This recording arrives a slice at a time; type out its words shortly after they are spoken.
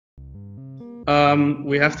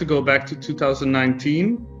We have to go back to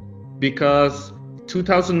 2019 because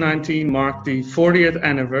 2019 marked the 40th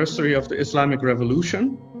anniversary of the Islamic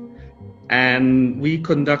Revolution. And we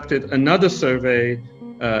conducted another survey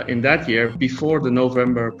in that year before the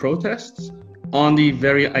November protests on the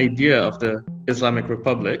very idea of the Islamic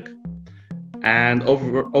Republic. And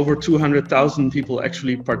over 200,000 people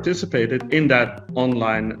actually participated in that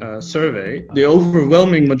online survey. The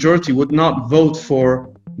overwhelming majority would not vote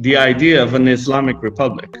for the idea of an Islamic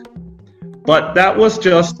Republic. But that was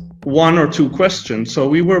just one or two questions. So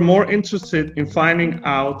we were more interested in finding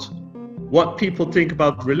out what people think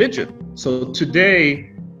about religion. So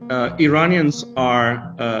today, Iranians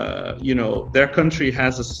are, their country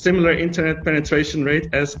has a similar internet penetration rate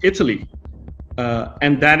as Italy.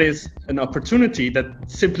 And that is an opportunity that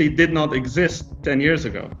simply did not exist 10 years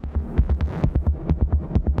ago.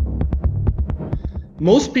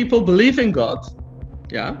 Most people believe in God,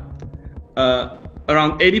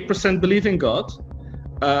 around 80% believe in God.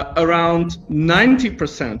 Around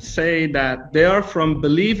 90% say that they are from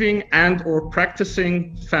believing and or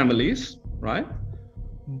practicing families, right?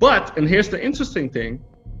 But, and here's the interesting thing,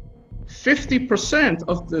 50%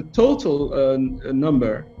 of the total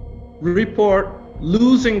number report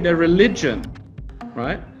losing their religion,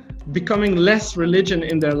 right? Becoming less religion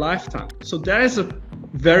in their lifetime. So that is a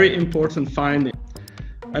very important finding.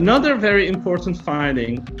 Another very important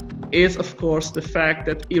finding is, of course, the fact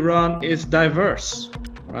that Iran is diverse,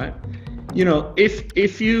 right? You know,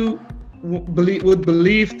 if you would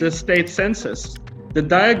believe the state census, the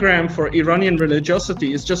diagram for Iranian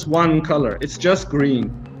religiosity is just one color. It's just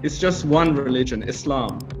green. It's just one religion,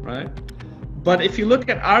 Islam, right? But if you look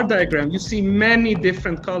at our diagram, you see many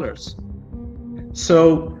different colors.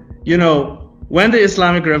 So, you know, when the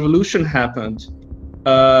Islamic Revolution happened,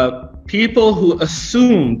 people who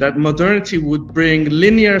assumed that modernity would bring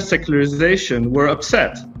linear secularization were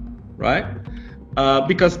upset, right?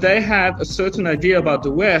 Because they had a certain idea about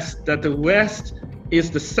the West, that the West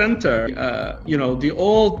is the center. The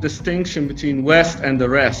old distinction between West and the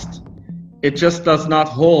rest, it just does not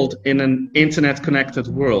hold in an internet-connected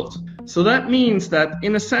world. So that means that,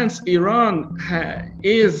 in a sense, Iran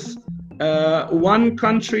is one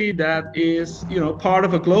country that is, part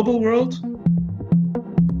of a global world.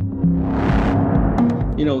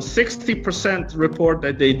 60% report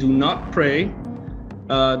that they do not pray.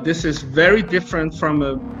 This is very different from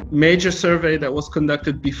a major survey that was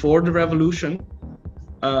conducted before the revolution.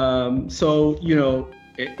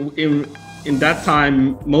 In that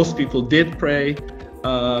time, most people did pray.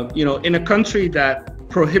 In a country that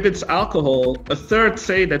prohibits alcohol, a third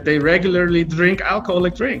say that they regularly drink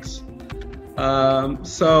alcoholic drinks.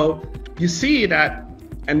 So you see that,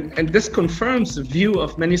 and this confirms the view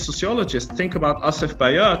of many sociologists. Think about Asif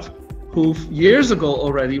Bayat, who years ago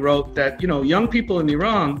already wrote that, young people in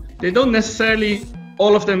Iran, they don't necessarily,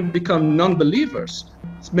 all of them become non-believers.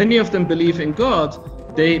 Many of them believe in God.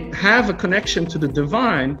 They have a connection to the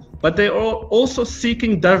divine, but they are also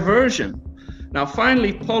seeking diversion. Now,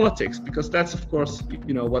 finally, politics, because that's, of course,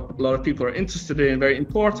 what a lot of people are interested in, very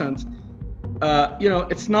important.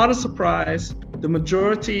 It's not a surprise. The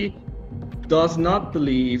majority does not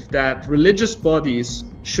believe that religious bodies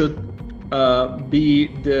should be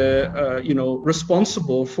the,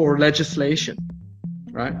 responsible for legislation,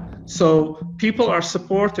 right? So people are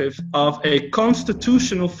supportive of a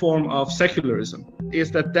constitutional form of secularism.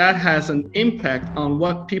 Is that has an impact on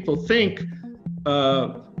what people think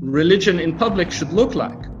religion in public should look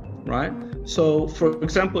like, right? So, for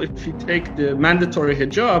example, if you take the mandatory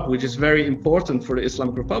hijab, which is very important for the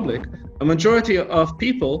Islamic Republic, a majority of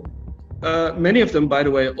people, many of them, by the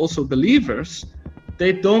way, also believers,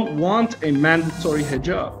 they don't want a mandatory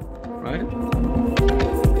hijab, right?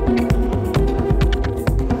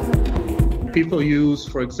 People use,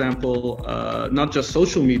 for example, not just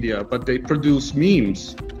social media, but they produce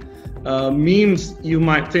memes. Memes, you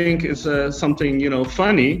might think is something,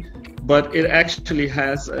 funny, but it actually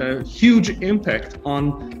has a huge impact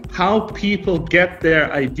on how people get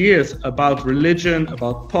their ideas about religion,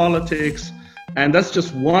 about politics. And that's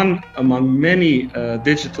just one among many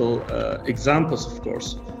digital examples, of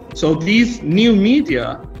course. So these new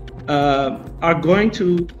media are going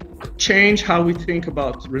to change how we think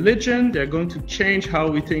about religion. They're going to change how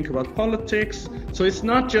we think about politics. So it's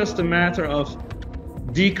not just a matter of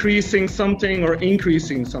decreasing something or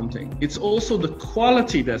increasing something. It's also the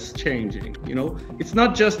quality that's changing. It's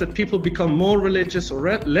not just that people become more religious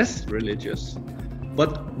or less religious,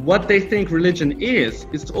 but what they think religion is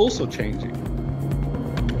also changing.